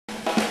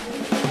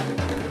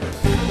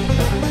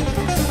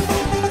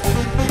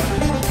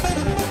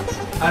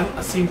I'm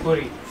Asim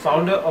Puri,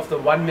 founder of the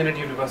 1 Minute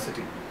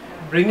University,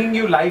 bringing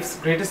you life's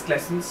greatest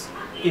lessons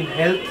in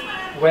health,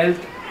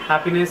 wealth,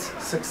 happiness,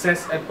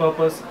 success and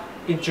purpose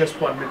in just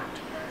 1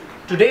 minute.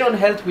 Today on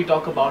health we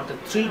talk about the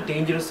 3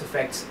 dangerous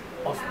effects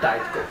of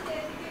Diet Coke.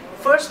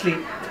 Firstly,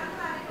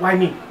 why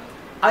me?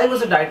 I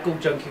was a Diet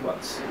Coke junkie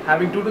once,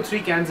 having 2 to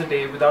 3 cans a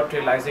day without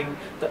realizing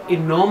the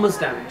enormous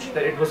damage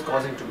that it was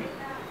causing to me.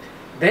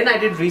 Then I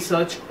did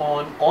research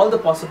on all the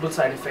possible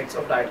side effects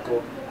of Diet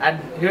Coke,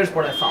 and here's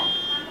what I found.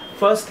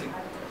 Firstly,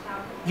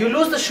 you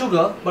lose the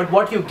sugar, but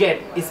what you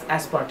get is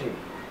aspartame.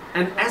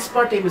 And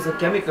aspartame is a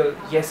chemical,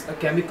 yes, a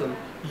chemical,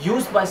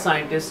 used by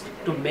scientists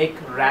to make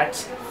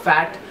rats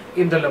fat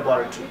in the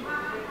laboratory.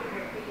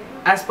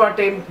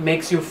 Aspartame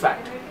makes you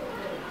fat.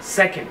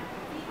 Second,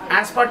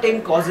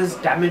 aspartame causes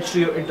damage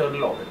to your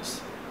internal organs.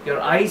 Your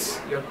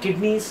eyes, your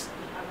kidneys,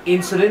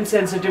 insulin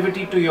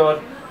sensitivity to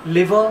your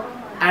liver,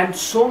 and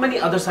so many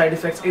other side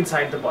effects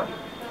inside the body.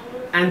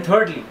 And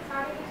thirdly,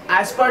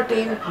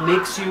 aspartame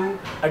makes you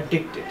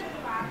addicted.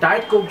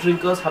 Diet Coke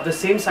drinkers have the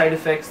same side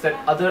effects that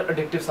other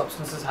addictive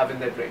substances have in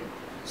their brain.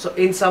 So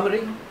in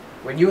summary,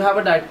 when you have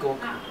a Diet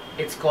Coke,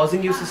 it's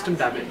causing you system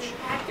damage,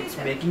 it's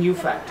making you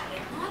fat,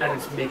 and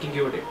it's making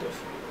you addictive.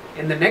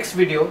 In the next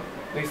video,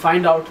 we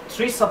find out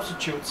 3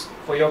 substitutes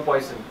for your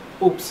poison.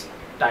 Oops,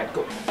 Diet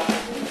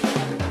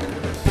Coke.